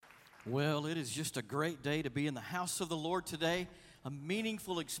Well, it is just a great day to be in the house of the Lord today. A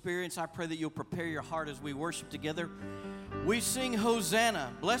meaningful experience. I pray that you'll prepare your heart as we worship together. We sing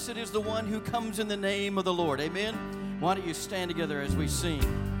Hosanna. Blessed is the one who comes in the name of the Lord. Amen. Why don't you stand together as we sing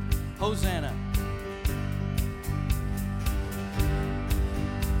Hosanna.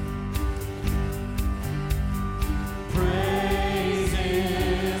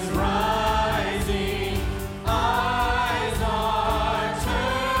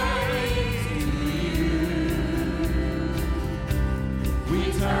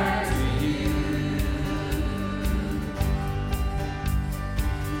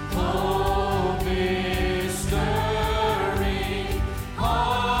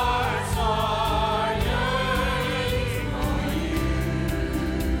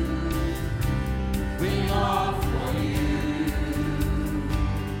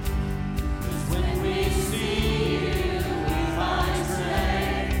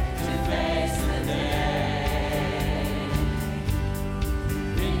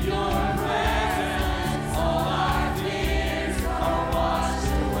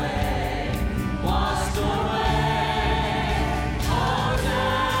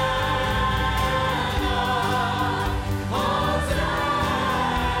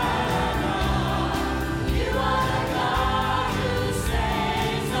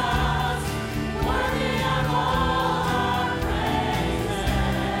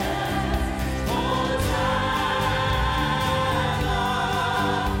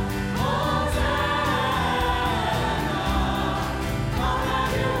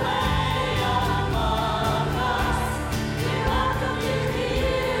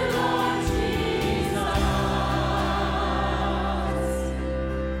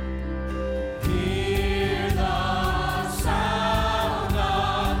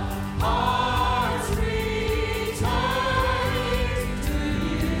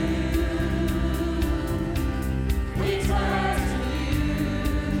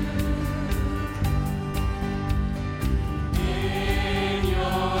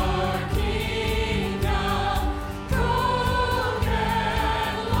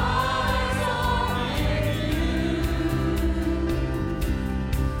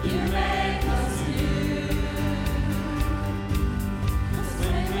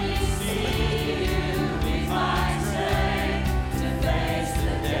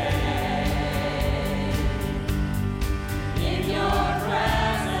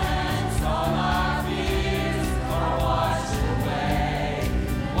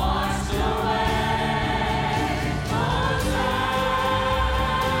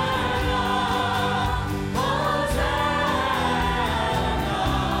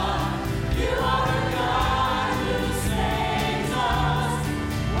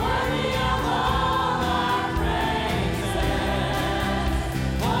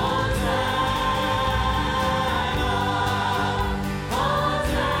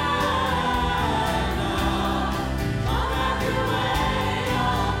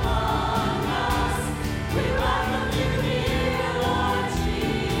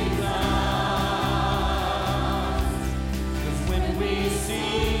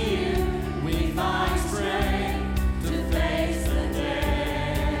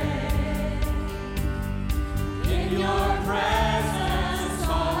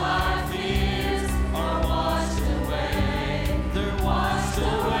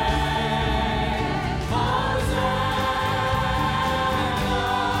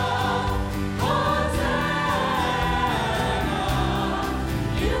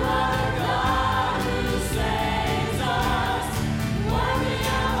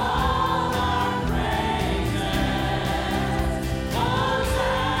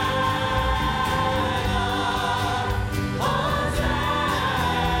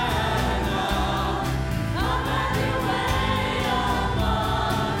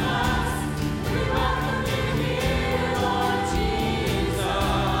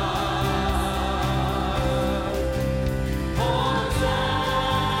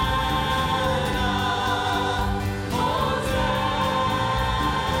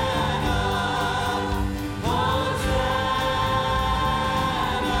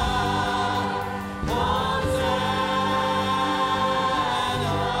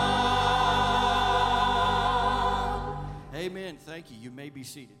 Thank you. You may be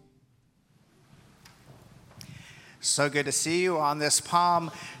seated. So good to see you on this Palm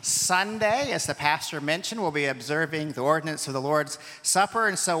Sunday. As the pastor mentioned, we'll be observing the ordinance of the Lord's Supper.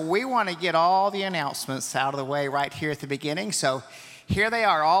 And so we want to get all the announcements out of the way right here at the beginning. So here they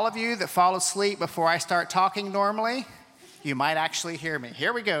are. All of you that fall asleep before I start talking normally, you might actually hear me.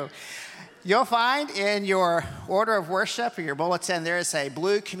 Here we go. You'll find in your order of worship or your bulletin there is a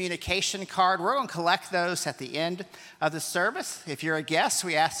blue communication card. We're going to collect those at the end of the service. If you're a guest,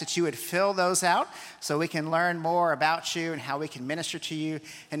 we ask that you would fill those out so we can learn more about you and how we can minister to you.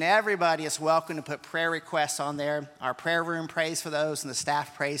 And everybody is welcome to put prayer requests on there. Our prayer room prays for those and the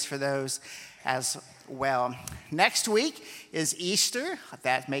staff prays for those as well. Next week is Easter.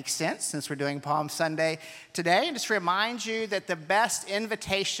 That makes sense since we're doing Palm Sunday today. And just remind you that the best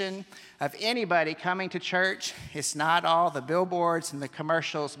invitation of anybody coming to church is not all the billboards and the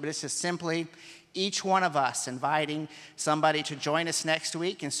commercials, but it's just simply each one of us inviting somebody to join us next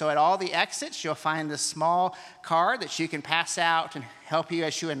week. And so at all the exits, you'll find this small card that you can pass out and help you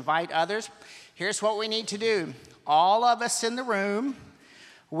as you invite others. Here's what we need to do. All of us in the room,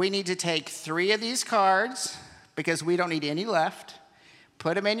 we need to take 3 of these cards because we don't need any left.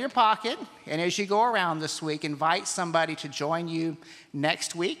 Put them in your pocket, and as you go around this week, invite somebody to join you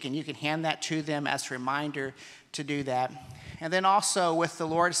next week, and you can hand that to them as a reminder to do that. And then also with the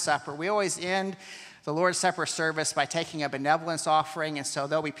Lord's Supper, we always end the Lord's Supper service by taking a benevolence offering, and so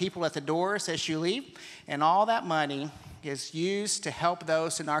there'll be people at the doors as you leave, and all that money is used to help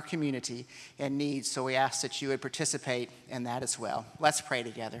those in our community in need. So we ask that you would participate in that as well. Let's pray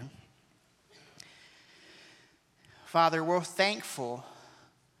together. Father, we're thankful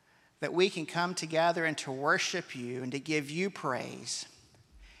that we can come together and to worship you and to give you praise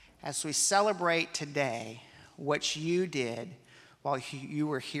as we celebrate today what you did while you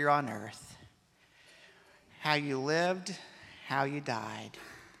were here on earth, how you lived, how you died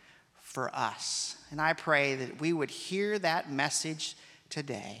for us. And I pray that we would hear that message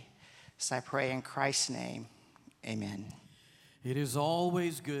today. So I pray in Christ's name, amen. It is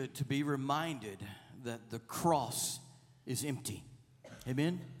always good to be reminded that the cross is empty.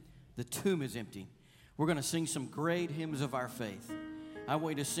 Amen? The tomb is empty. We're going to sing some great hymns of our faith. I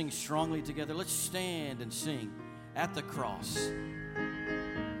want you to sing strongly together. Let's stand and sing At the Cross.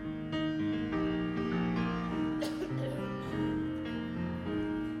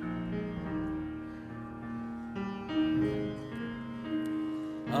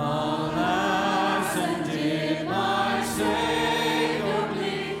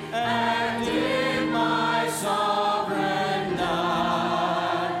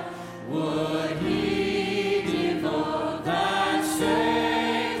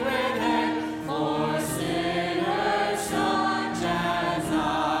 Down.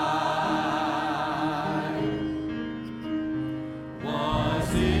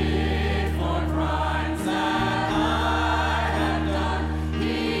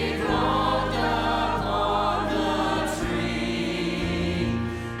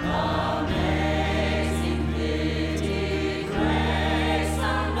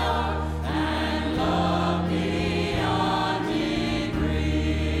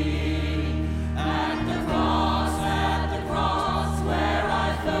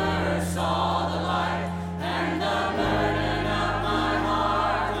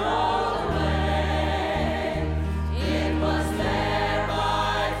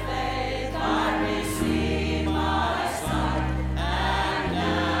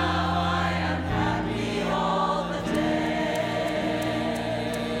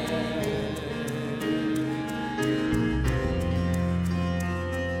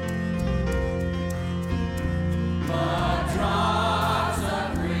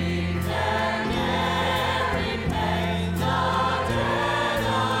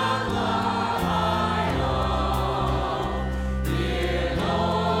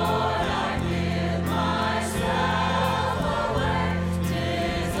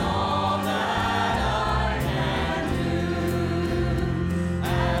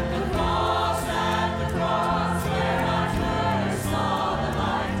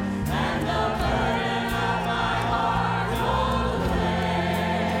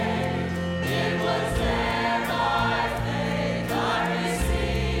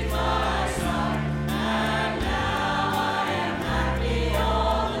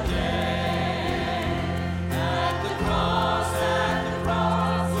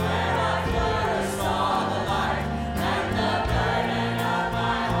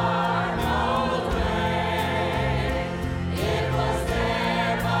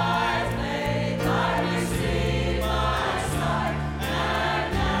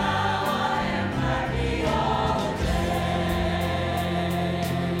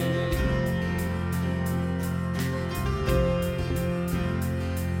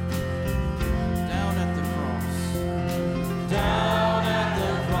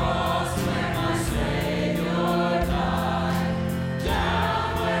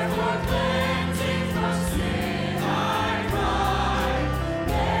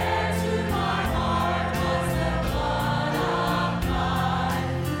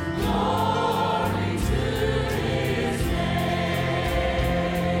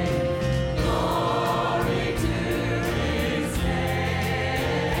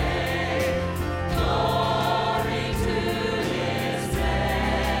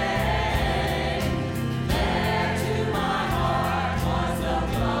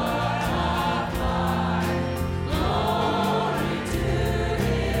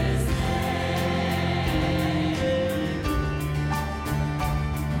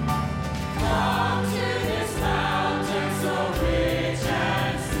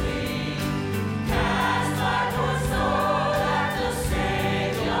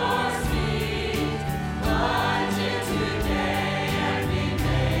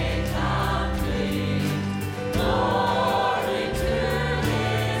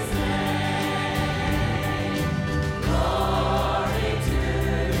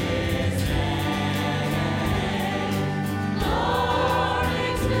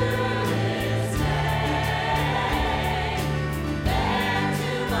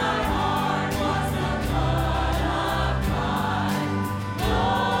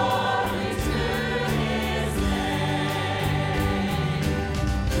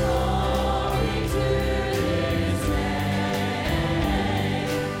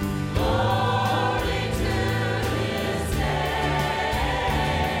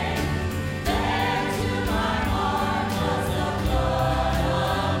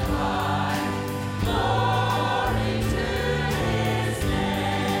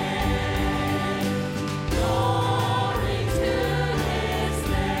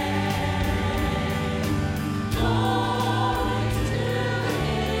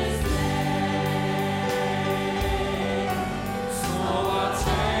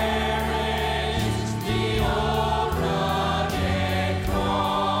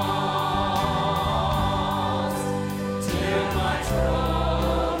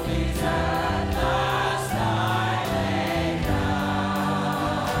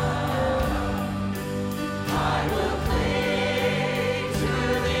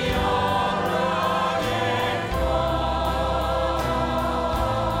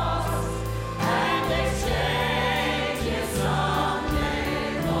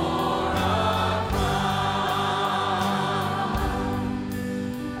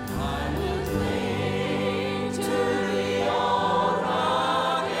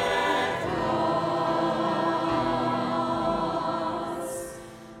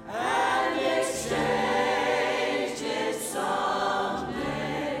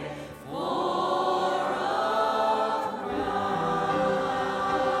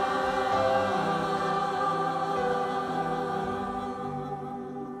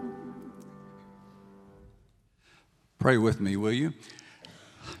 Pray with me, will you?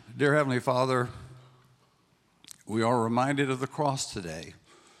 Dear Heavenly Father, we are reminded of the cross today.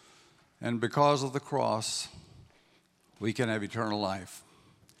 And because of the cross, we can have eternal life.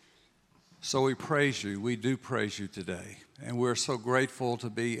 So we praise you. We do praise you today. And we're so grateful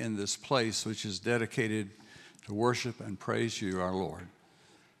to be in this place which is dedicated to worship and praise you, our Lord.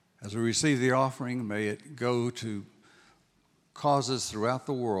 As we receive the offering, may it go to causes throughout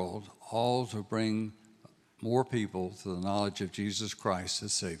the world, all to bring more people to the knowledge of Jesus Christ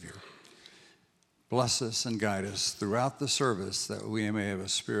as Savior. Bless us and guide us throughout the service that we may have a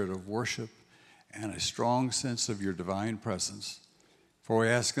spirit of worship and a strong sense of your divine presence. For we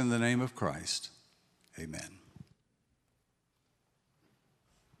ask in the name of Christ, amen.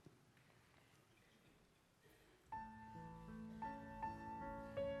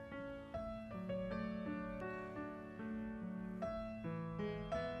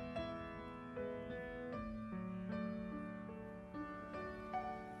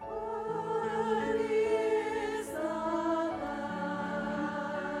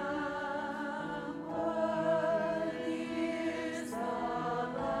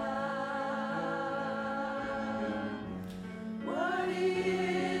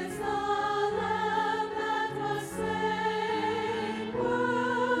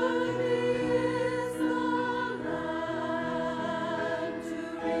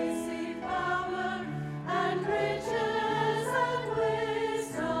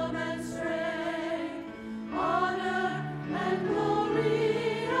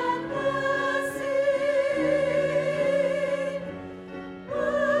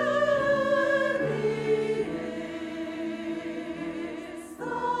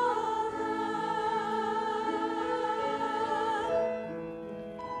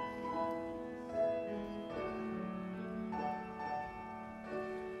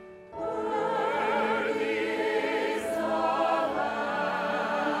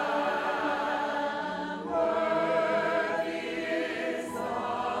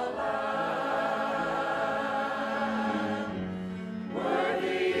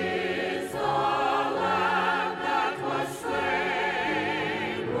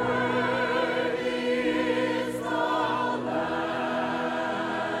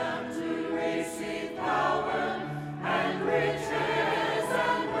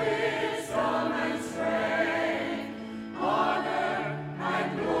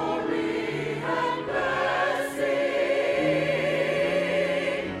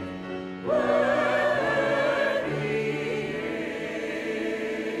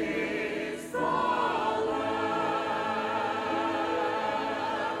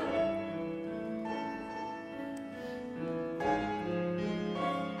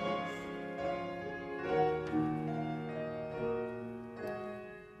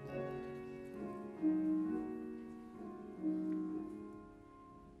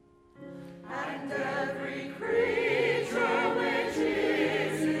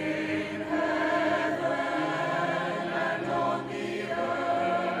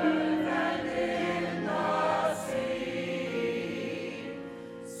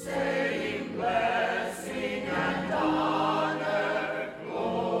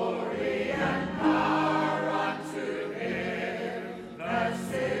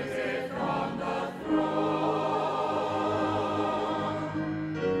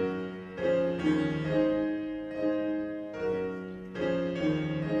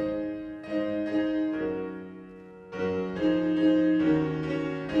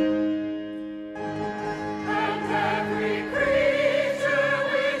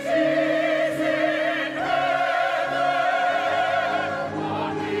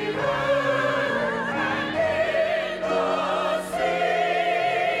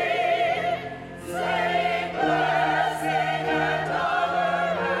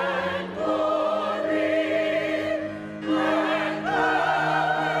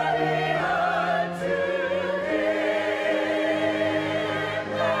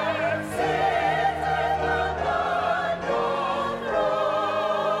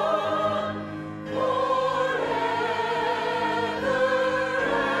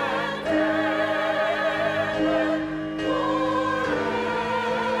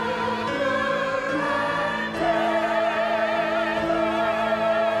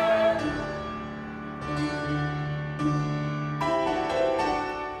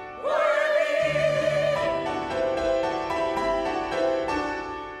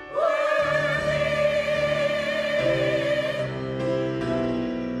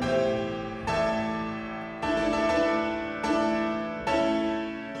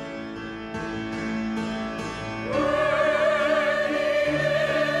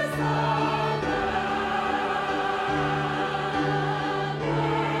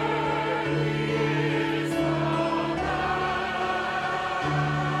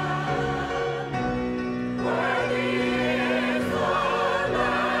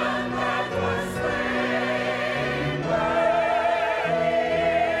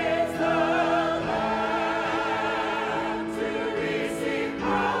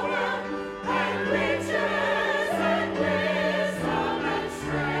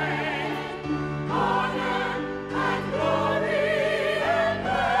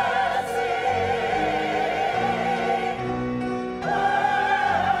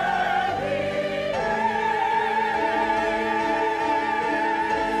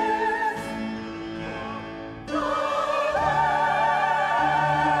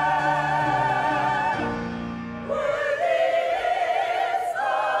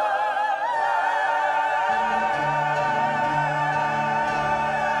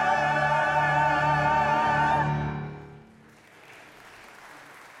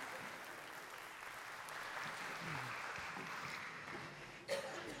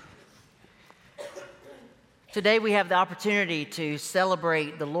 Today we have the opportunity to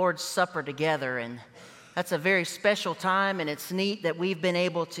celebrate the Lord's Supper together, and that's a very special time, and it's neat that we've been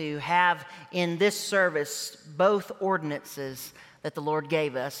able to have in this service both ordinances that the Lord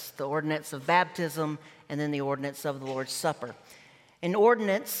gave us, the ordinance of baptism and then the ordinance of the Lord's Supper. An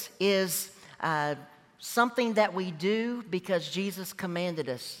ordinance is something that we do because Jesus commanded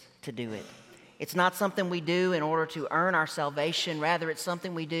us to do it. It's not something we do in order to earn our salvation. Rather, it's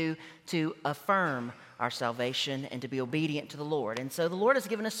something we do to affirm our salvation and to be obedient to the Lord. And so the Lord has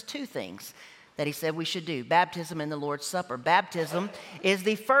given us two things that He said we should do: baptism and the Lord's Supper. Baptism is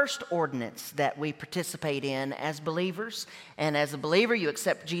the first ordinance that we participate in as believers. And as a believer, you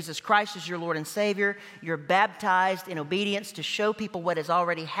accept Jesus Christ as your Lord and Savior. You're baptized in obedience to show people what has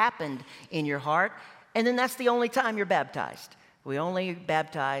already happened in your heart. And then that's the only time you're baptized. We only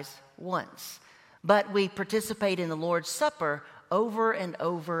baptize once. But we participate in the Lord's Supper over and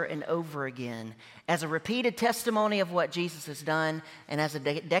over and over again as a repeated testimony of what Jesus has done and as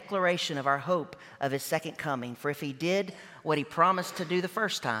a declaration of our hope of His second coming. For if He did what He promised to do the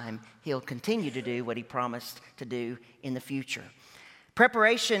first time, He'll continue to do what He promised to do in the future.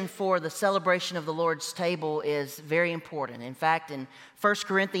 Preparation for the celebration of the Lord's table is very important. In fact, in 1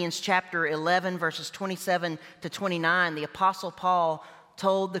 Corinthians chapter 11, verses 27 to 29, the Apostle Paul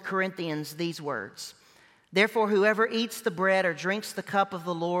told the Corinthians these words: "Therefore, whoever eats the bread or drinks the cup of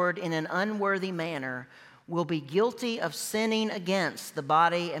the Lord in an unworthy manner will be guilty of sinning against the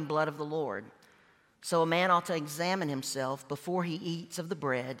body and blood of the Lord. So a man ought to examine himself before he eats of the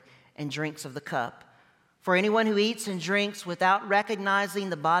bread and drinks of the cup. For anyone who eats and drinks without recognizing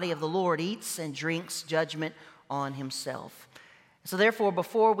the body of the Lord eats and drinks judgment on himself." So therefore,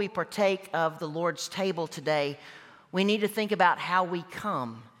 before we partake of the Lord's table today, we need to think about how we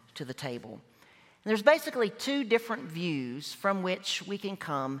come to the table. And there's basically two different views from which we can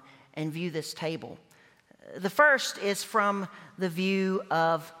come and view this table. The first is from the view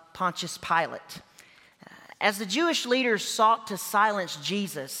of Pontius Pilate. As the Jewish leaders sought to silence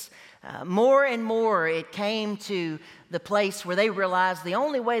Jesus, more and more it came to the place where they realized the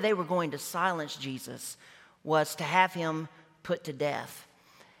only way they were going to silence Jesus was to have Him put to death.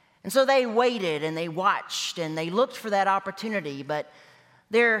 And so they waited and they watched and they looked for that opportunity, but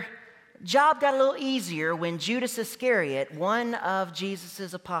their job got a little easier when Judas Iscariot, one of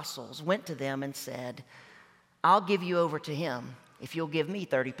Jesus' apostles, went to them and said, "I'll give you over to him if you'll give me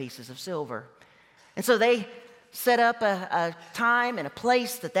 30 pieces of silver." And so they set up a time and a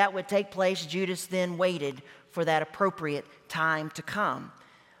place that would take place. Judas then waited for that appropriate time to come.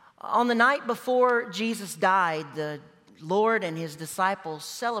 On the night before Jesus died, the Lord and His disciples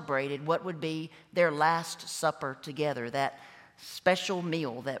celebrated what would be their Last Supper together, that special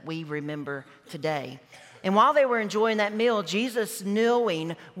meal that we remember today. And while they were enjoying that meal, Jesus,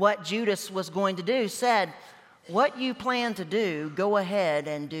 knowing what Judas was going to do, said, "What you plan to do, go ahead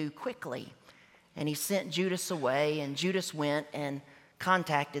and do quickly." And He sent Judas away, and Judas went and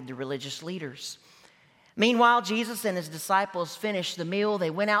contacted the religious leaders. Meanwhile, Jesus and His disciples finished the meal. They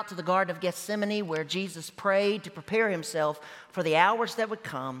went out to the Garden of Gethsemane, where Jesus prayed to prepare Himself for the hours that would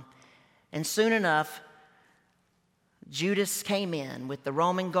come. And soon enough, Judas came in with the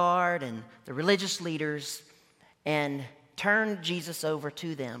Roman guard and the religious leaders and turned Jesus over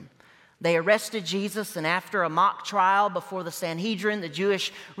to them. They arrested Jesus, and after a mock trial before the Sanhedrin, the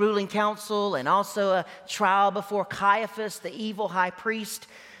Jewish ruling council, and also a trial before Caiaphas, the evil high priest,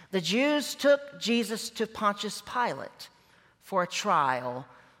 the Jews took Jesus to Pontius Pilate for a trial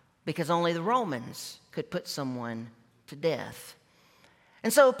because only the Romans could put someone to death.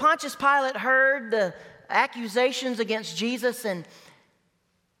 And so Pontius Pilate heard the accusations against Jesus, and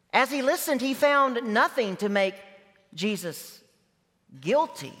as he listened, he found nothing to make Jesus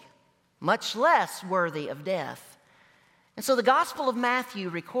guilty, much less worthy of death. And so the Gospel of Matthew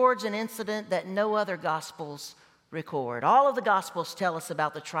records an incident that no other Gospels record. All of the Gospels tell us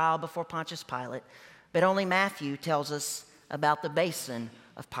about the trial before Pontius Pilate, but only Matthew tells us about the basin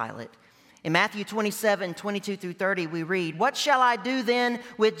of Pilate. In Matthew 27, 22 through 30, we read, "What shall I do then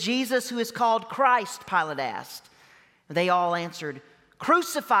with Jesus who is called Christ?" Pilate asked. They all answered,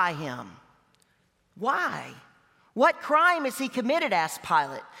 "Crucify Him." "Why? What crime has He committed?" asked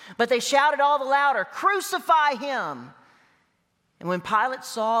Pilate. But they shouted all the louder, "Crucify Him!" And when Pilate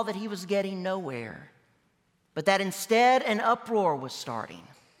saw that he was getting nowhere, but that instead an uproar was starting,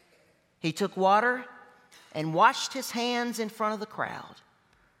 he took water and washed his hands in front of the crowd.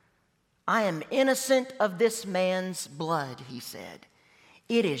 "I am innocent of this man's blood," he said.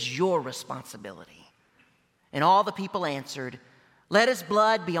 "It is your responsibility." And all the people answered, "Let His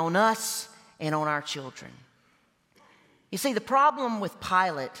blood be on us and on our children." You see, the problem with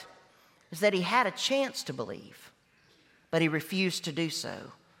Pilate is that he had a chance to believe, but he refused to do so.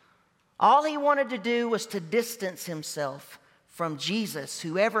 All he wanted to do was to distance himself from Jesus,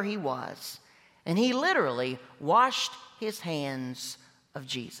 whoever he was, and he literally washed his hands of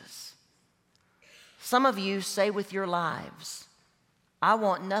Jesus. Some of you say with your lives, I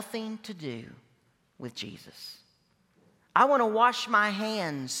want nothing to do with Jesus. I want to wash my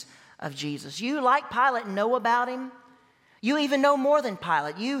hands of Jesus. You, like Pilate, know about him. You even know more than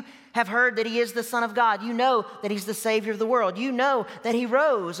Pilate. You have heard that he is the Son of God. You know that he's the Savior of the world. You know that he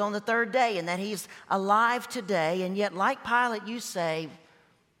rose on the third day and that he's alive today. And yet, like Pilate, you say,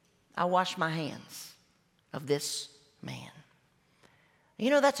 I wash my hands of this man. You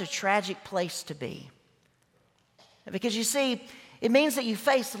know, that's a tragic place to be. Because you see, it means that you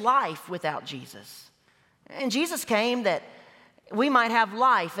face life without Jesus. And Jesus came that we might have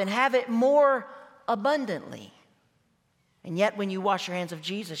life and have it more abundantly. And yet when you wash your hands of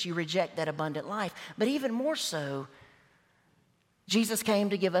Jesus, you reject that abundant life. But even more so, Jesus came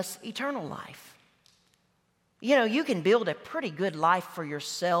to give us eternal life. You know, you can build a pretty good life for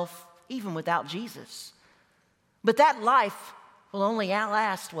yourself even without Jesus. But that life will only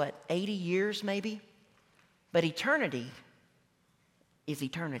outlast, 80 years maybe? But eternity is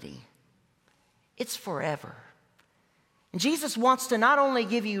eternity. It's forever. And Jesus wants to not only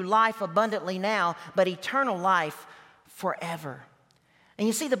give you life abundantly now, but eternal life forever. And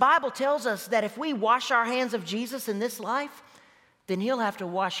you see, the Bible tells us that if we wash our hands of Jesus in this life, then he'll have to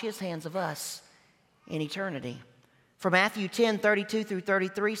wash his hands of us in eternity. For Matthew 10:32 through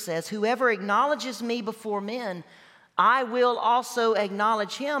 33 says, whoever acknowledges me before men, I will also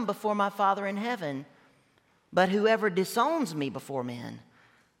acknowledge him before my Father in heaven. But whoever disowns me before men,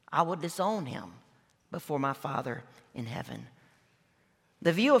 I will disown him before my Father in heaven.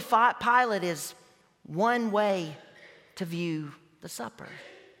 The view of Pilate is one way to view the supper.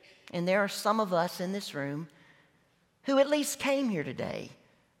 And there are some of us in this room who at least came here today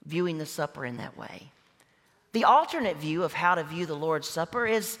viewing the supper in that way. The alternate view of how to view the Lord's Supper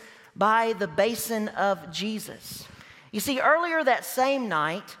is by the basin of Jesus. You see, earlier that same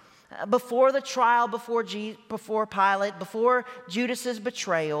night, before the trial, before Pilate, before Judas's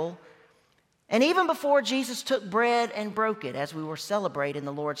betrayal, and even before Jesus took bread and broke it as we were celebrating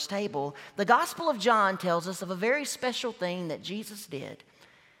the Lord's table, the Gospel of John tells us of a very special thing that Jesus did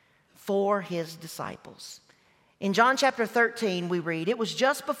for his disciples. In John chapter 13, we read, it was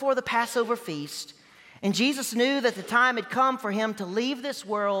just before the Passover feast, and Jesus knew that the time had come for him to leave this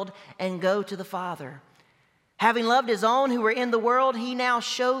world and go to the Father. Having loved his own who were in the world, he now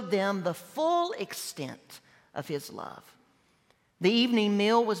showed them the full extent of his love. The evening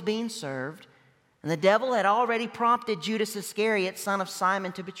meal was being served, and the devil had already prompted Judas Iscariot, son of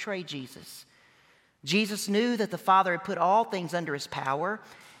Simon, to betray Jesus. Jesus knew that the Father had put all things under his power,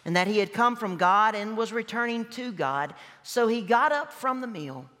 and that he had come from God and was returning to God. So he got up from the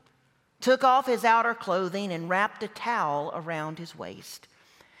meal, took off his outer clothing, and wrapped a towel around his waist.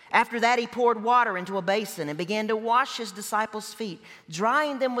 After that, he poured water into a basin and began to wash his disciples' feet,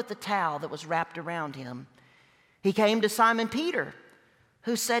 drying them with the towel that was wrapped around him. He came to Simon Peter,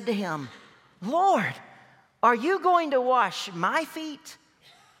 who said to him, Lord, are you going to wash my feet?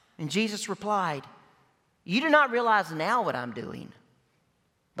 And Jesus replied, you do not realize now what I'm doing,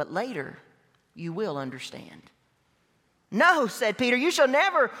 but later you will understand. No, said Peter, you shall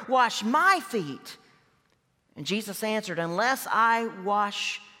never wash my feet. And Jesus answered, unless I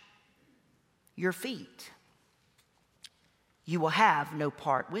wash your feet, you will have no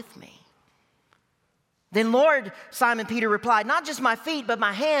part with me. Then, Lord, Simon Peter replied, not just my feet, but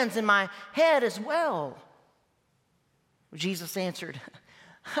my hands and my head as well. Jesus answered,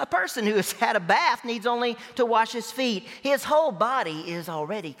 a person who has had a bath needs only to wash his feet. His whole body is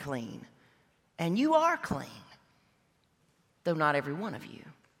already clean, and you are clean, though not every one of you.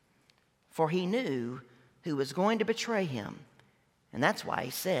 For he knew who was going to betray him, and that's why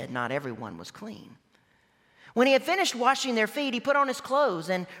he said not everyone was clean. When he had finished washing their feet, he put on his clothes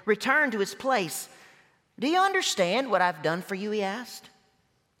and returned to his place. Do you understand what I've done for you, he asked.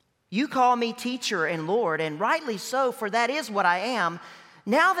 You call me teacher and Lord, and rightly so, for that is what I am.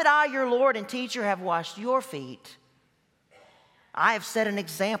 Now that I, your Lord and teacher, have washed your feet, I have set an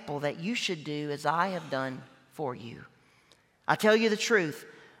example that you should do as I have done for you. I tell you the truth,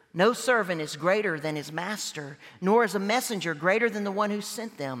 no servant is greater than his master, nor is a messenger greater than the one who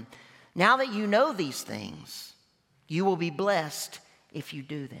sent them. Now that you know these things, you will be blessed if you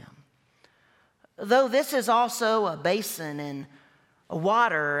do them. Though this is also a basin and a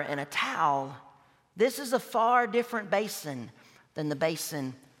water and a towel, this is a far different basin than the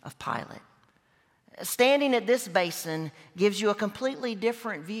basin of Pilate. Standing at this basin gives you a completely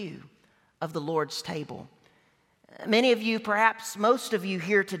different view of the Lord's table. Many of you, perhaps most of you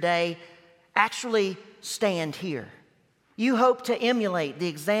here today, actually stand here. You hope to emulate the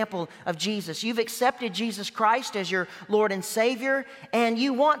example of Jesus. You've accepted Jesus Christ as your Lord and Savior, and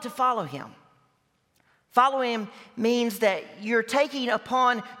you want to follow Him. Follow Him means that you're taking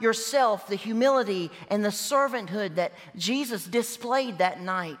upon yourself the humility and the servanthood that Jesus displayed that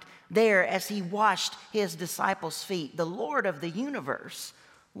night there as He washed His disciples' feet. The Lord of the universe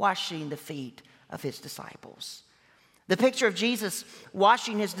washing the feet of His disciples. The picture of Jesus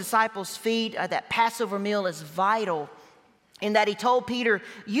washing His disciples' feet, that Passover meal, is vital in that He told Peter,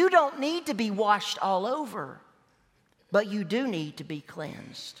 you don't need to be washed all over, but you do need to be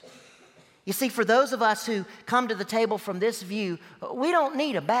cleansed. You see, for those of us who come to the table from this view, we don't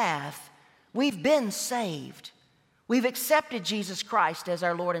need a bath. We've been saved. We've accepted Jesus Christ as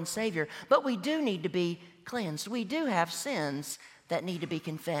our Lord and Savior, but we do need to be cleansed. We do have sins that need to be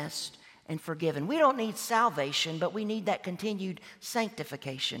confessed and forgiven. We don't need salvation, but we need that continued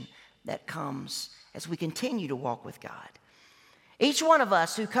sanctification that comes as we continue to walk with God. Each one of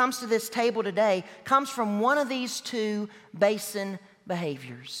us who comes to this table today comes from one of these two basin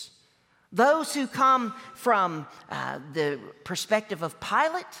behaviors. Those who come from the perspective of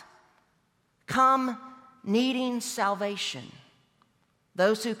Pilate come needing salvation.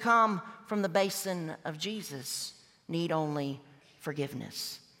 Those who come from the basin of Jesus need only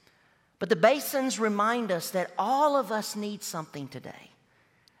forgiveness. But the basins remind us that all of us need something today.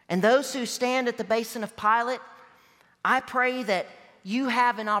 And those who stand at the basin of Pilate, I pray that you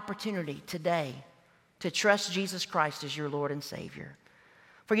have an opportunity today to trust Jesus Christ as your Lord and Savior.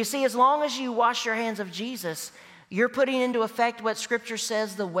 For you see, as long as you wash your hands of Jesus, you're putting into effect what Scripture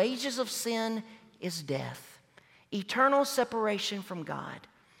says, the wages of sin is death, eternal separation from God.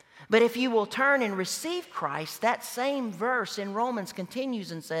 But if you will turn and receive Christ, that same verse in Romans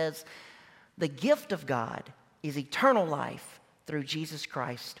continues and says, the gift of God is eternal life through Jesus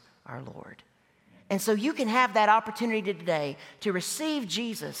Christ our Lord. And so you can have that opportunity today to receive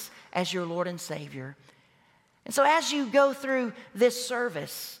Jesus as your Lord and Savior. And so as you go through this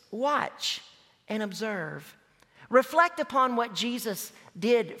service, watch and observe. Reflect upon what Jesus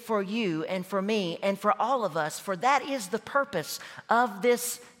did for you and for me and for all of us, for that is the purpose of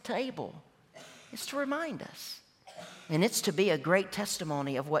this table. It's to remind us. And it's to be a great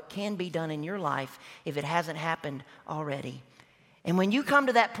testimony of what can be done in your life if it hasn't happened already. And when you come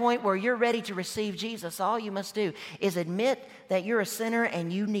to that point where you're ready to receive Jesus, all you must do is admit that you're a sinner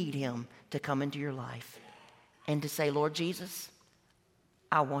and you need Him to come into your life. And to say, Lord Jesus,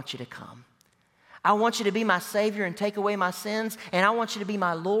 I want you to come. I want you to be my Savior and take away my sins. And I want you to be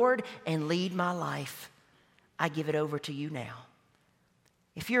my Lord and lead my life. I give it over to you now.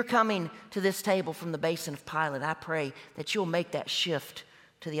 If you're coming to this table from the basin of Pilate, I pray that you'll make that shift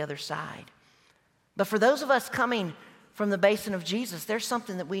to the other side. But for those of us coming from the basin of Jesus, there's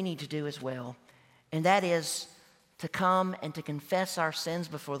something that we need to do as well. And that is to come and to confess our sins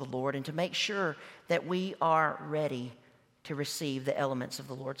before the Lord and to make sure that we are ready to receive the elements of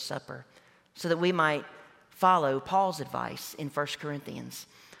the Lord's Supper so that we might follow Paul's advice in 1 Corinthians.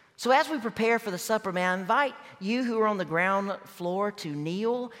 So as we prepare for the supper, may I invite you who are on the ground floor to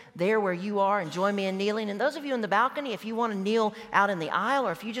kneel there where you are and join me in kneeling. And those of you in the balcony, if you want to kneel out in the aisle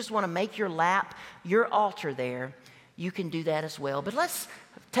or if you just want to make your lap, your altar there, you can do that as well. But let's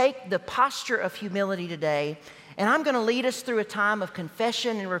take the posture of humility today. And I'm going to lead us through a time of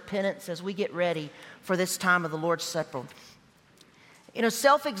confession and repentance as we get ready for this time of the Lord's Supper. You know,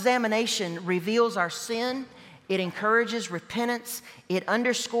 self-examination reveals our sin. It encourages repentance. It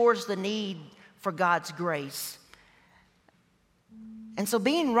underscores the need for God's grace. And so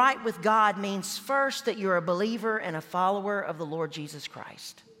being right with God means first that you're a believer and a follower of the Lord Jesus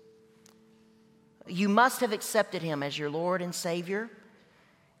Christ. You must have accepted Him as your Lord and Savior.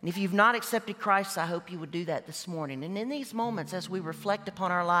 And if you've not accepted Christ, I hope you would do that this morning. And in these moments, as we reflect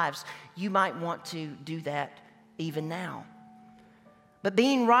upon our lives, you might want to do that even now. But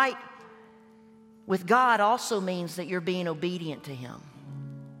being right with God also means that you're being obedient to Him.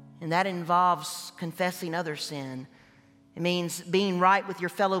 And that involves confessing other sin. It means being right with your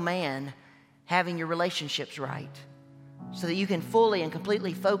fellow man, having your relationships right, so that you can fully and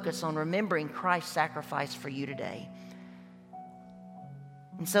completely focus on remembering Christ's sacrifice for you today.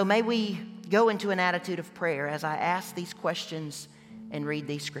 And so may we go into an attitude of prayer as I ask these questions and read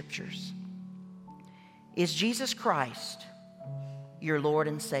these scriptures. Is Jesus Christ your Lord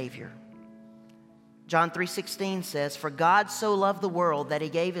and Savior? John 3:16 says, "For God so loved the world that He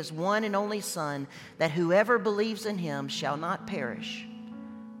gave His one and only Son, that whoever believes in Him shall not perish,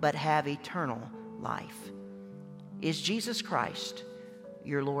 but have eternal life." Is Jesus Christ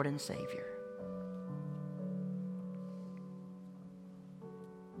your Lord and Savior.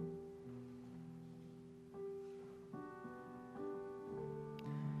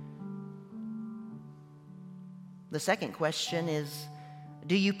 The second question is,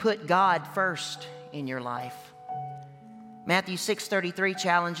 do you put God first in your life? Matthew 6:33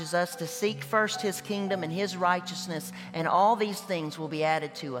 challenges us to seek first His kingdom and His righteousness, and all these things will be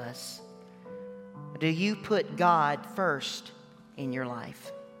added to us. Do you put God first in your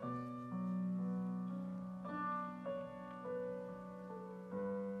life?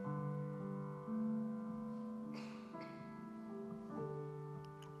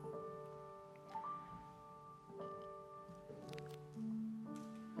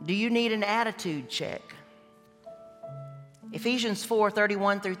 Do you need an attitude check? Ephesians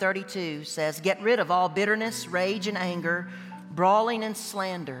 4:31-32 says, "Get rid of all bitterness, rage, and anger, brawling and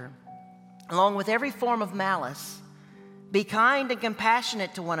slander, along with every form of malice. Be kind and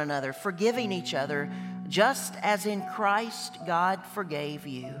compassionate to one another, forgiving each other, just as in Christ God forgave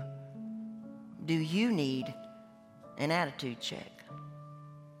you." Do you need an attitude check?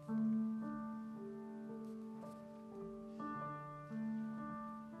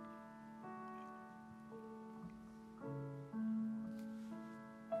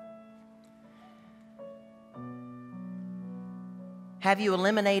 Have you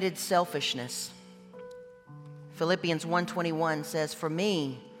eliminated selfishness? Philippians 1:21 says, "For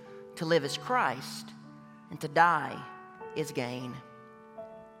me, to live is Christ, and to die is gain."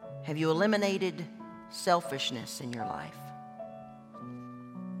 Have you eliminated selfishness in your life?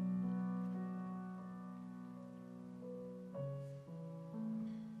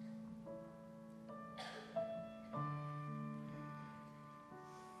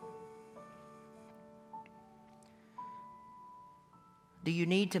 Do you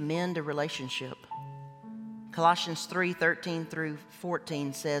need to mend a relationship? Colossians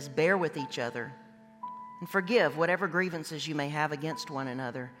 3:13-14 says, "Bear with each other and forgive whatever grievances you may have against one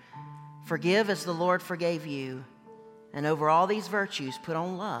another. Forgive as the Lord forgave you. And over all these virtues put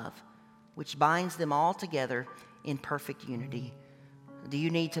on love, which binds them all together in perfect unity." Do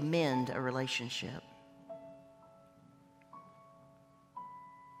you need to mend a relationship?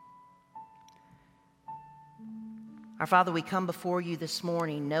 Our Father, we come before you this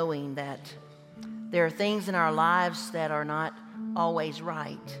morning knowing that there are things in our lives that are not always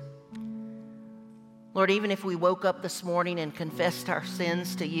right. Lord, even if we woke up this morning and confessed our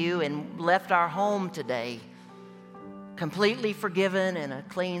sins to you and left our home today completely forgiven and a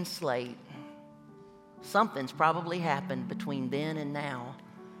clean slate, something's probably happened between then and now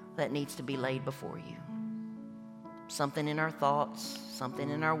that needs to be laid before you. Something in our thoughts,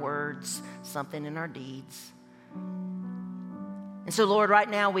 something in our words, something in our deeds. And so, Lord, right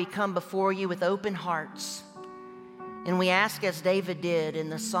now we come before you with open hearts. And we ask, as David did in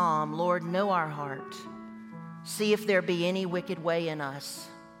the psalm, Lord, know our heart. See if there be any wicked way in us.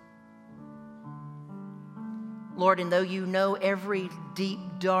 Lord, and though you know every deep,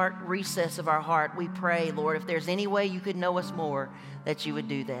 dark recess of our heart, we pray, Lord, if there's any way you could know us more, that you would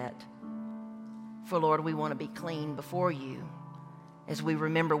do that. For, Lord, we want to be clean before you as we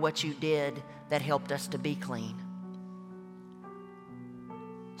remember what you did that helped us to be clean.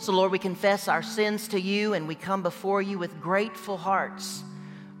 So, Lord, we confess our sins to you and we come before you with grateful hearts,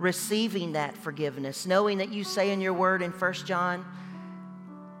 receiving that forgiveness, knowing that you say in your word in 1 John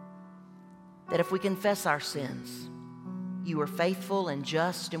that if we confess our sins, you are faithful and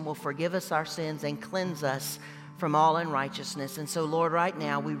just and will forgive us our sins and cleanse us from all unrighteousness. And so, Lord, right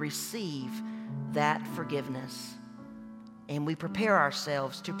now we receive that forgiveness and we prepare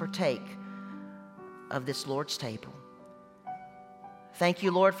ourselves to partake of this Lord's table. Thank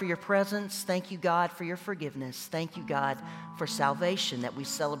you, Lord, for your presence. Thank you, God, for your forgiveness. Thank you, God, for salvation that we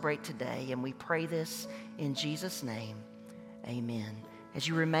celebrate today. And we pray this in Jesus' name. Amen. As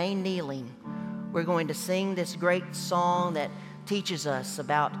you remain kneeling, we're going to sing this great song that teaches us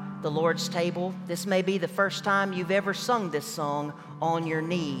about the Lord's table. This may be the first time you've ever sung this song on your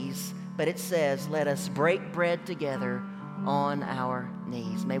knees, but it says, "Let us break bread together on our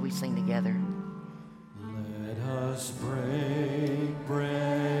knees." May we sing together. Let us break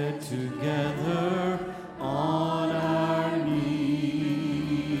bread together on our knees.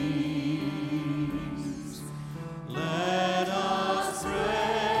 Let us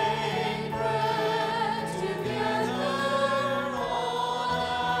break bread together on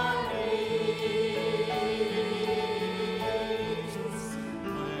our knees.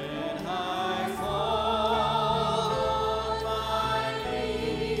 When I fall on my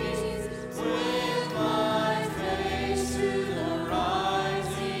knees with my face to the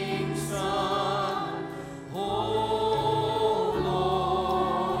rising sun,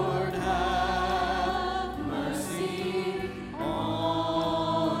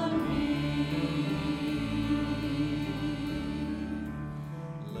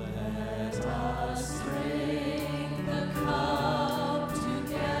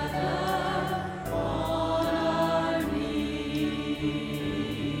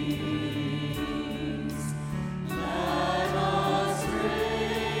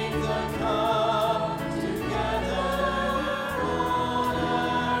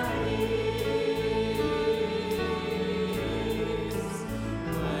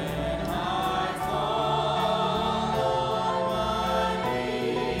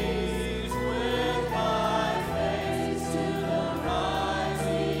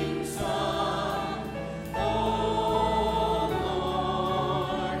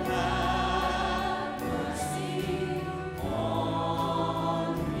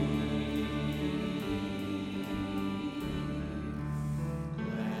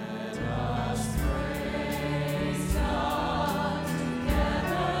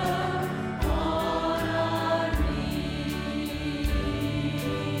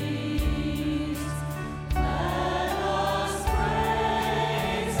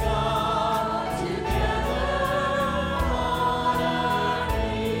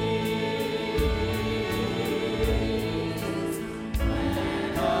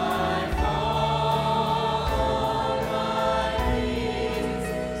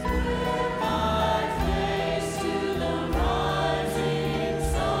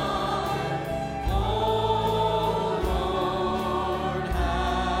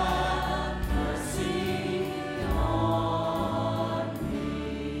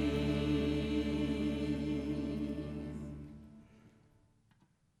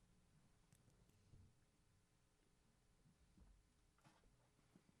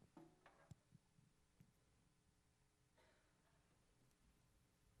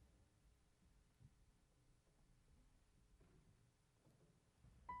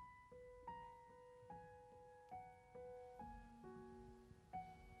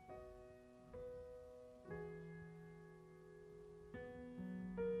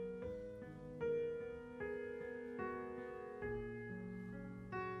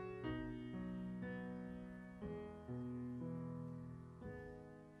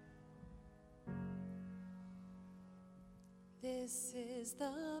 This is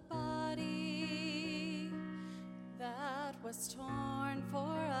the body that was torn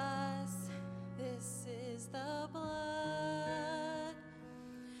for us. This is the blood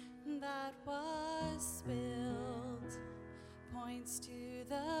that was spilled. Points to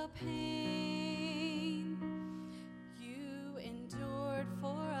the pain you endured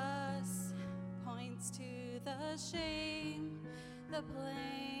for us. Points to the shame, the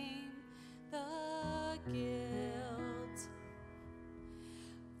blame, the guilt.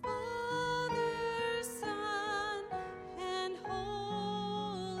 Father, Son, and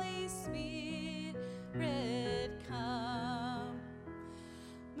Holy Spirit, come.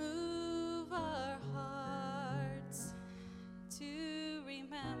 Move our hearts to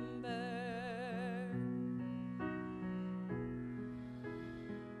remember.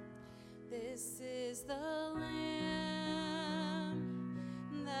 This is the Lamb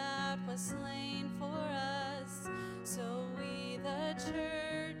that was slain for us, so we, the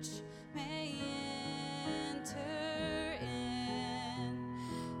church, may enter in.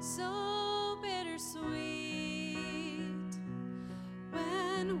 So bittersweet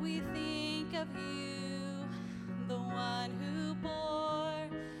when we think of you, the one who bore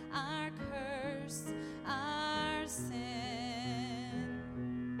our curse, our sin.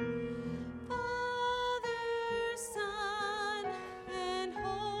 Father, Son, and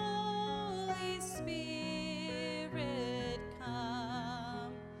Holy Spirit,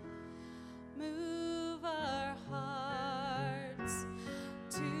 come. Move our hearts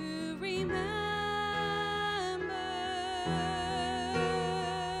to remember.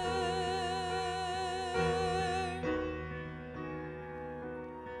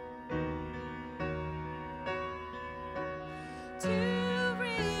 To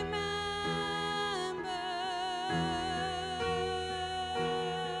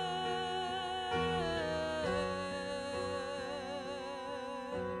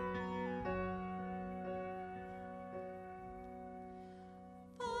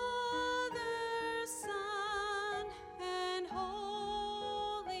Father, Son, and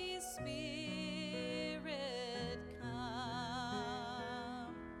Holy Spirit,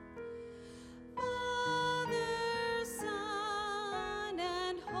 come. Father, Son,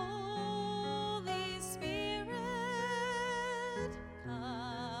 and Holy Spirit,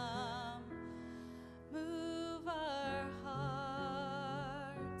 come. Move our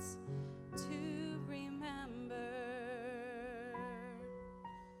hearts to remember.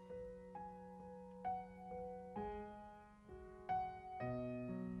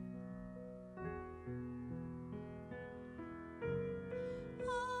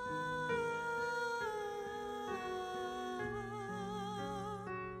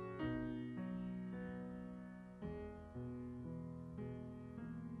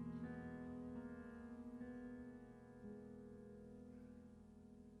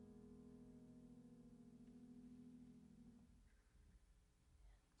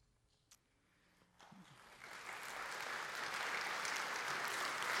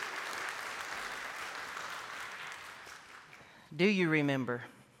 Do you remember?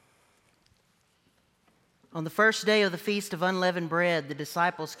 On the first day of the Feast of Unleavened Bread, the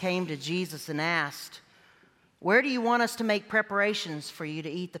disciples came to Jesus and asked, "Where do you want us to make preparations for you to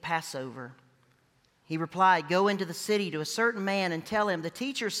eat the Passover?" He replied, "Go into the city to a certain man and tell him, the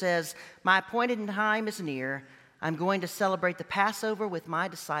teacher says, my appointed time is near. I'm going to celebrate the Passover with my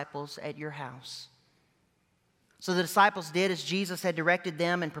disciples at your house." So the disciples did as Jesus had directed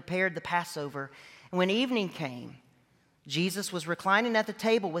them and prepared the Passover. And when evening came, Jesus was reclining at the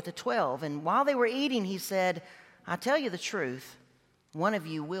table with the 12, and while they were eating, he said, "I tell you the truth, one of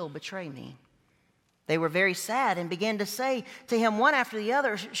you will betray me." They were very sad and began to say to him one after the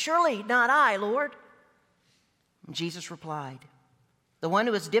other, "Surely not I, Lord." And Jesus replied, "The one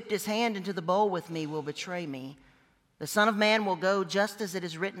who has dipped his hand into the bowl with me will betray me. The Son of Man will go just as it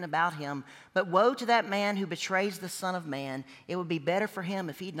is written about him, but woe to that man who betrays the Son of Man. It would be better for him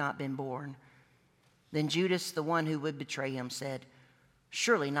if he'd not been born." Then Judas, the one who would betray him, said,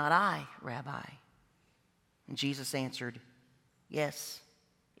 "Surely not I, Rabbi." And Jesus answered, "Yes,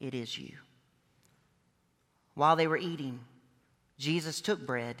 it is you." While they were eating, Jesus took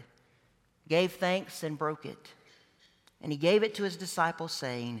bread, gave thanks, and broke it. And he gave it to his disciples,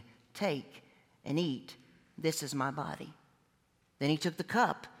 saying, "Take and eat. This is my body." Then he took the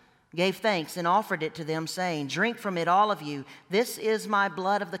cup, gave thanks, and offered it to them, saying, "Drink from it, all of you. This is my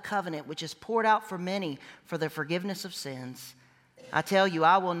blood of the covenant, which is poured out for many for the forgiveness of sins. I tell you,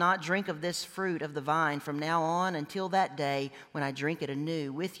 I will not drink of this fruit of the vine from now on until that day when I drink it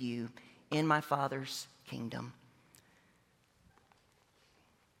anew with you in my Father's kingdom."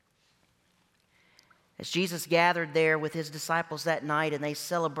 As Jesus gathered there with his disciples that night and they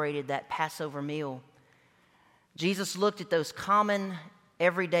celebrated that Passover meal, Jesus looked at those common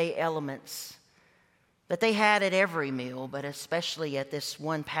everyday elements that they had at every meal, but especially at this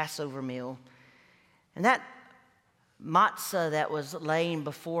one Passover meal. And that matzah that was laying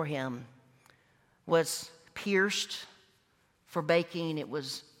before him was pierced for baking. It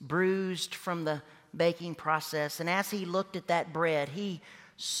was bruised from the baking process. And as he looked at that bread, he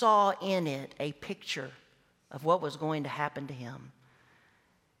saw in it a picture of what was going to happen to him.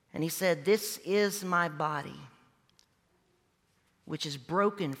 And he said, "This is my body, which is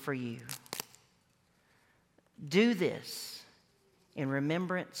broken for you. Do this in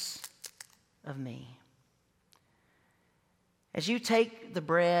remembrance of me." As you take the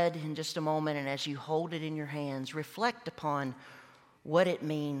bread in just a moment and as you hold it in your hands, reflect upon what it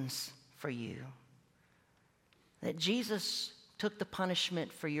means for you. That Jesus took the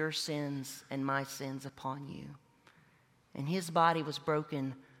punishment for your sins and my sins upon you. And his body was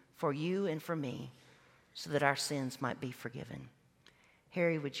broken for you and for me so that our sins might be forgiven.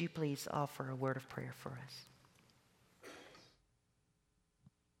 Harry, would you please offer a word of prayer for us?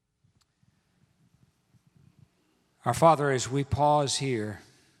 Our Father, as we pause here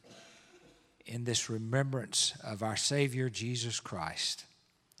in this remembrance of our Savior Jesus Christ,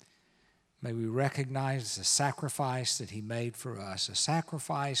 may we recognize the sacrifice that he made for us, a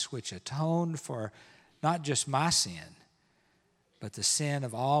sacrifice which atoned for not just my sin, but the sin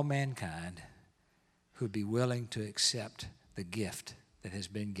of all mankind who would be willing to accept the gift that has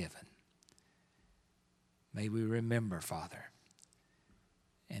been given. May we remember, Father,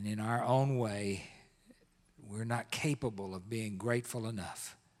 and in our own way, we're not capable of being grateful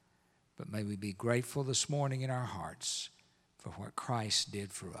enough, but may we be grateful this morning in our hearts for what Christ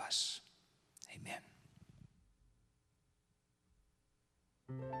did for us. Amen.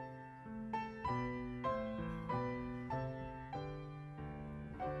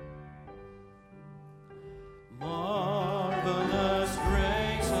 Marvelous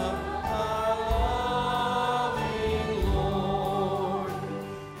grace of our loving Lord,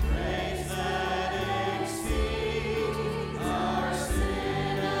 grace that exceeds our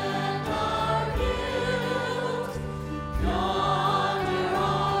sin and our guilt. Yonder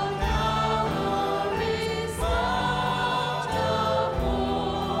on Calvary's bountiful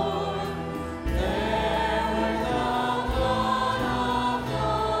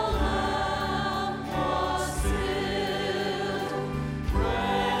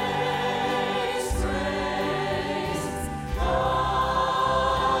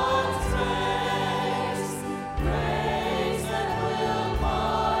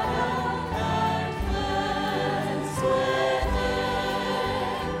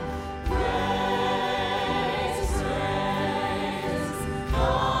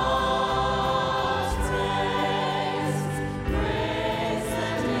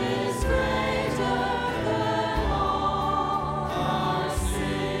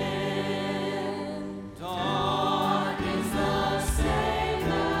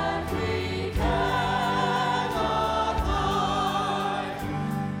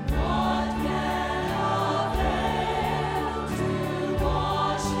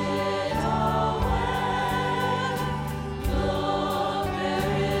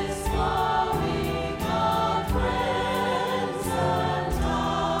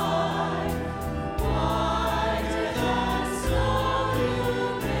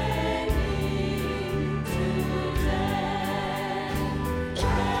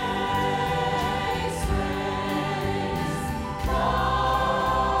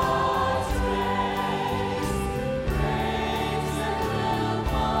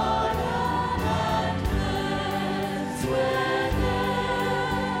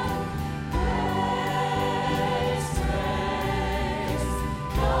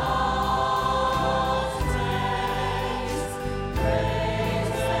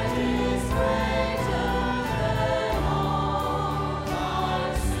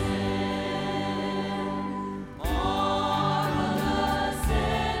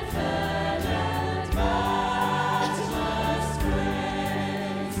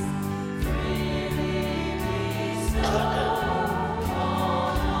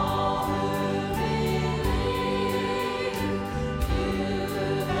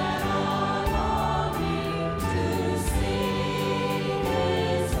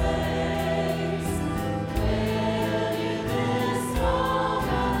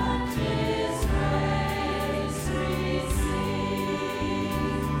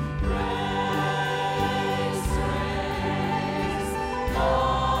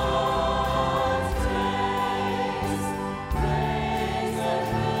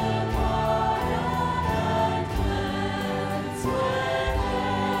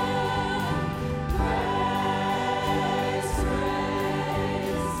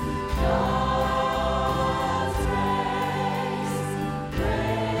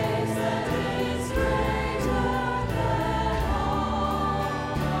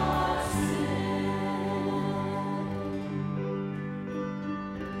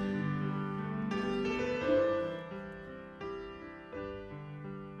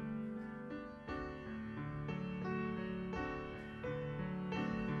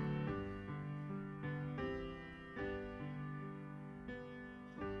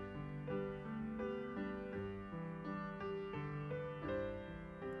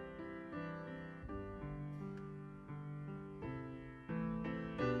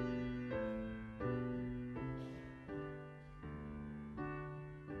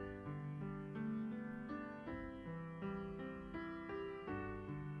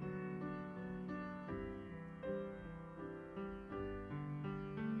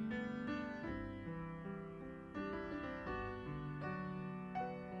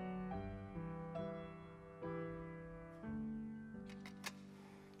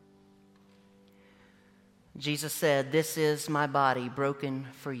Jesus said, "This is my body broken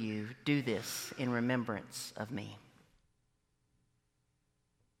for you. Do this in remembrance of me."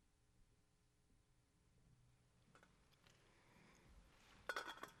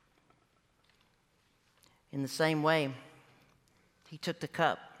 In the same way, he took the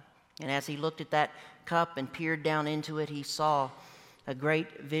cup, and as he looked at that cup and peered down into it, he saw a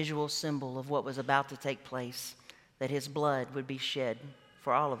great visual symbol of what was about to take place, that his blood would be shed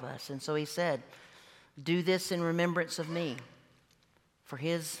for all of us. And so he said, "Do this in remembrance of me," for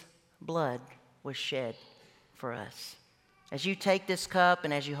his blood was shed for us. As you take this cup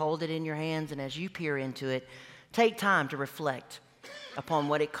and as you hold it in your hands and as you peer into it, take time to reflect upon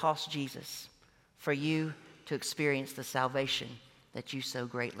what it cost Jesus for you to experience the salvation that you so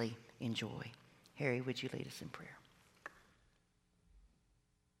greatly enjoy. Harry, would you lead us in prayer?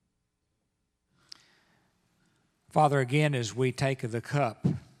 Father, again, as we take of the cup,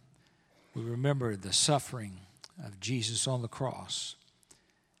 we remember the suffering of Jesus on the cross,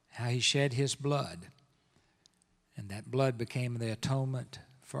 how he shed his blood, and that blood became the atonement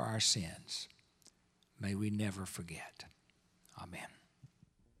for our sins. May we never forget. Amen.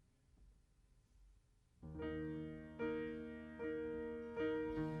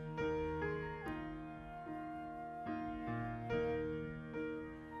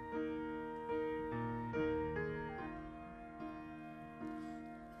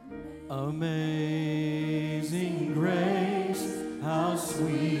 Amazing grace, how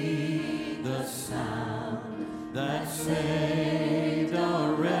sweet the sound that saved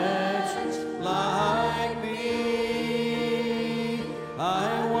a wretch like me.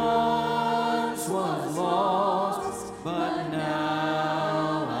 I once was lost, but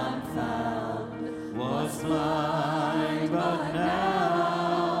now I'm found, was blind, but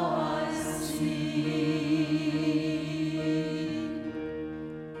now I see.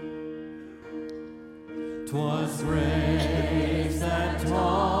 'Twas grace that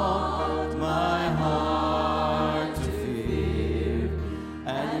taught my heart to fear,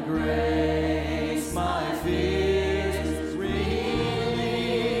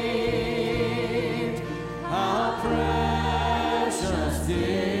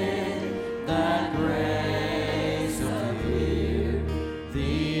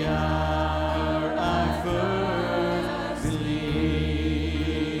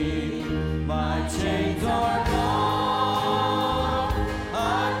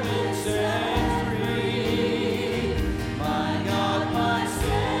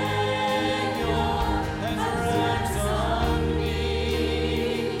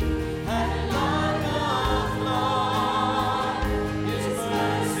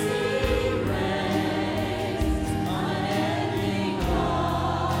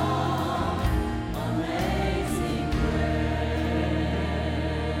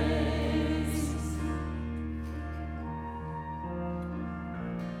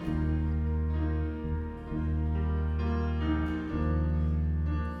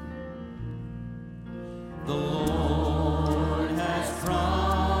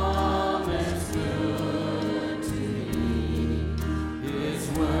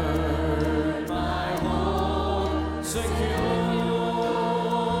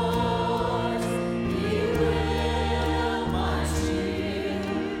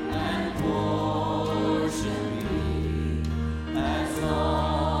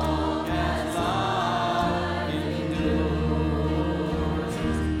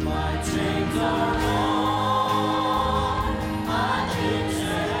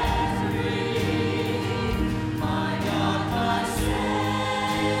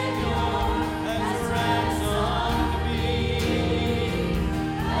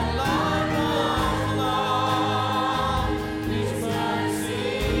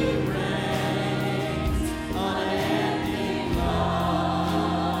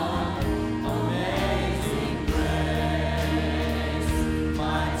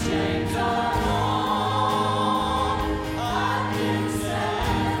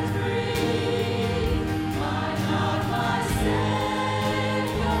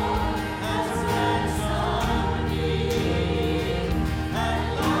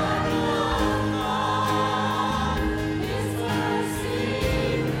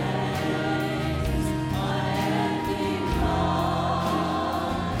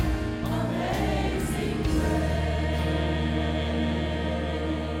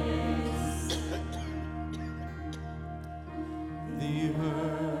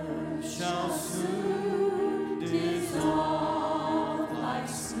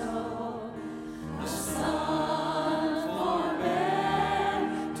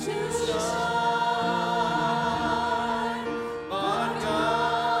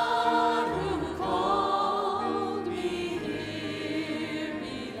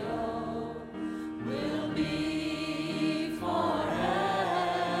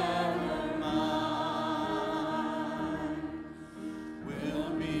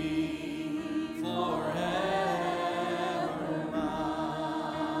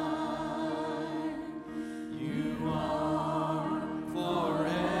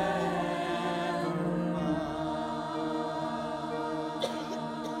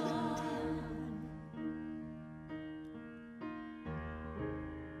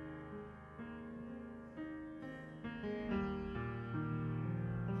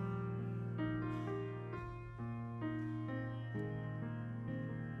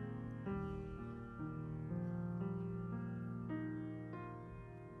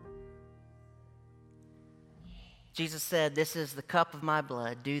 Jesus said, "This is the cup of my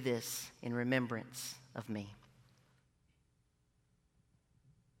blood. Do this in remembrance of me."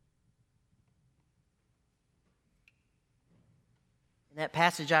 In that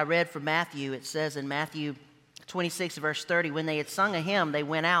passage I read from Matthew, it says in Matthew 26, verse 30, when they had sung a hymn, they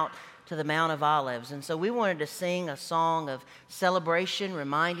went out to the Mount of Olives. And so we wanted to sing a song of celebration,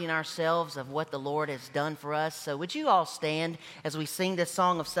 reminding ourselves of what the Lord has done for us. So would you all stand as we sing this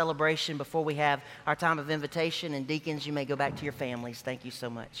song of celebration before we have our time of invitation? And deacons, you may go back to your families. Thank you so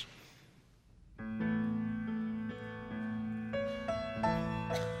much.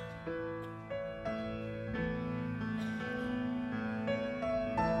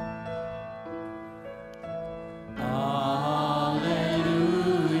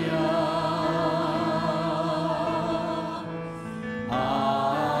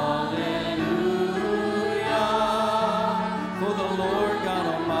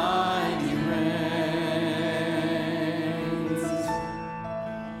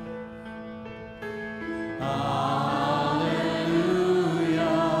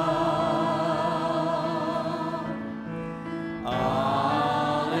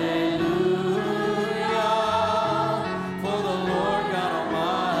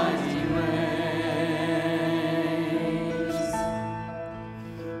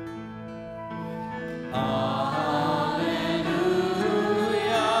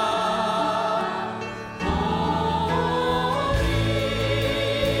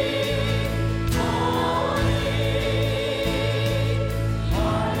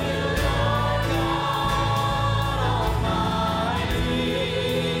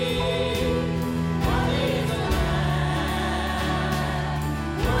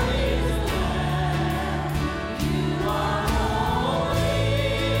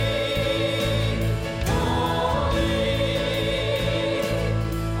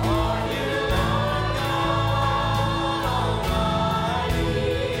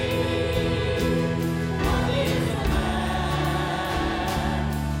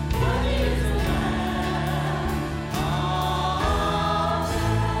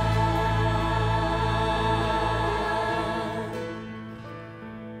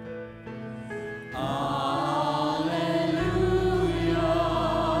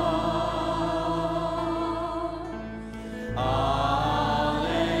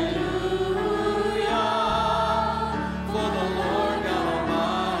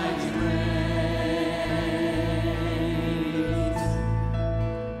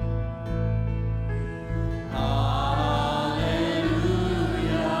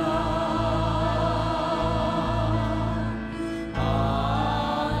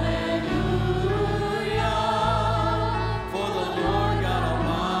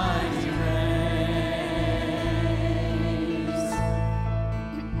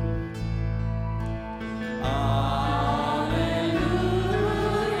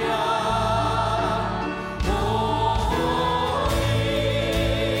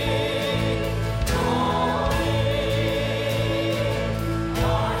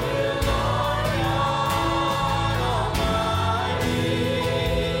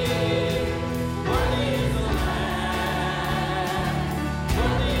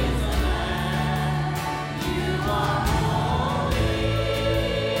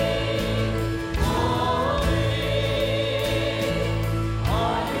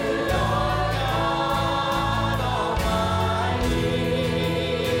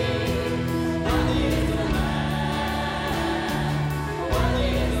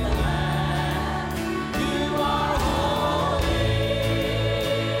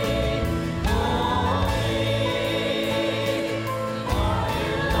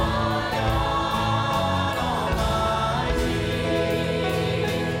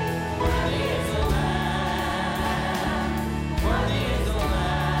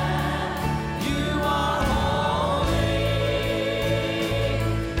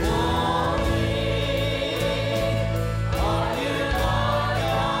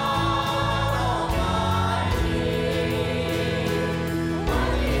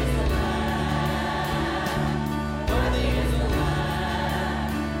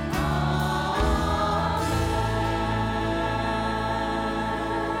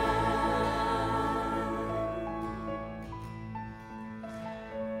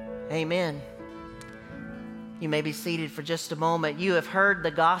 Amen. You may be seated for just a moment. You have heard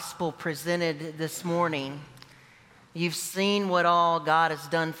the gospel presented this morning. You've seen what all God has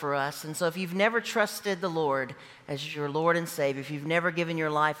done for us. And so if you've never trusted the Lord as your Lord and Savior, if you've never given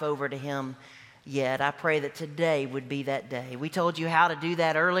your life over to Him yet, I pray that today would be that day. We told you how to do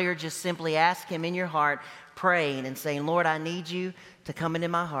that earlier. Just simply ask Him in your heart, praying and saying, Lord, I need you to come into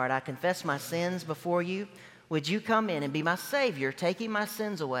my heart. I confess my sins before you. would you come in and be my Savior, taking my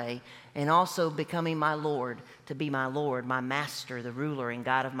sins away, and also becoming my Lord, to be my Lord, my Master, the ruler and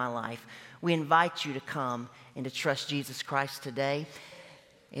God of my life. We invite you to come and to trust Jesus Christ today.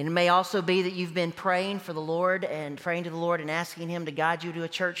 And it may also be that you've been praying for the Lord and praying to the Lord and asking Him to guide you to a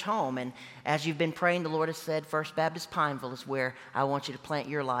church home. And as you've been praying, the Lord has said, First Baptist Pineville is where I want you to plant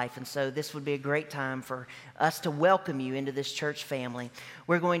your life. And so this would be a great time for us to welcome you into this church family.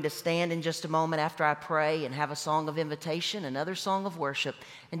 We're going to stand in just a moment after I pray and have a song of invitation, another song of worship.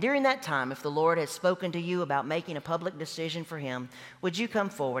 And during that time, if the Lord has spoken to you about making a public decision for Him, would you come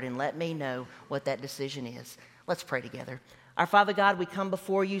forward and let me know what that decision is? Let's pray together. Our Father God, we come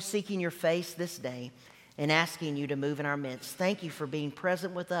before you seeking your face this day and asking you to move in our midst. Thank you for being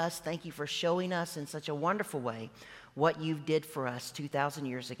present with us. Thank you for showing us in such a wonderful way what you did for us 2,000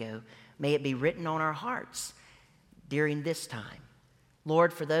 years ago. May it be written on our hearts during this time.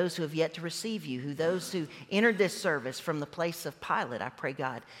 Lord, for those who have yet to receive you, those who entered this service from the place of Pilate, I pray,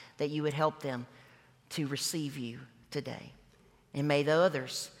 God, that you would help them to receive you today. And may the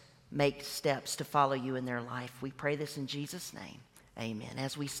others make steps to follow you in their life. We pray this in Jesus' name. Amen.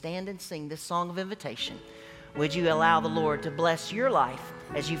 As we stand and sing this song of invitation, would you allow the Lord to bless your life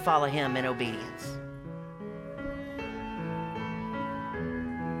as you follow Him in obedience?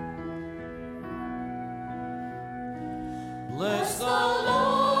 Bless the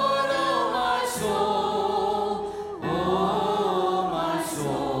Lord, oh my soul, oh my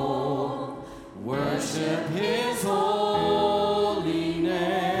soul, worship His holy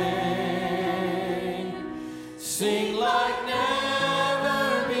name. Sing like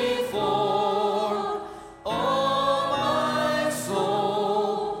never before, oh my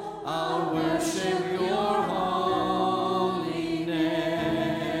soul, I'll worship your holy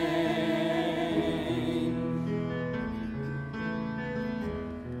name.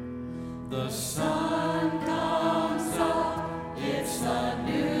 The sun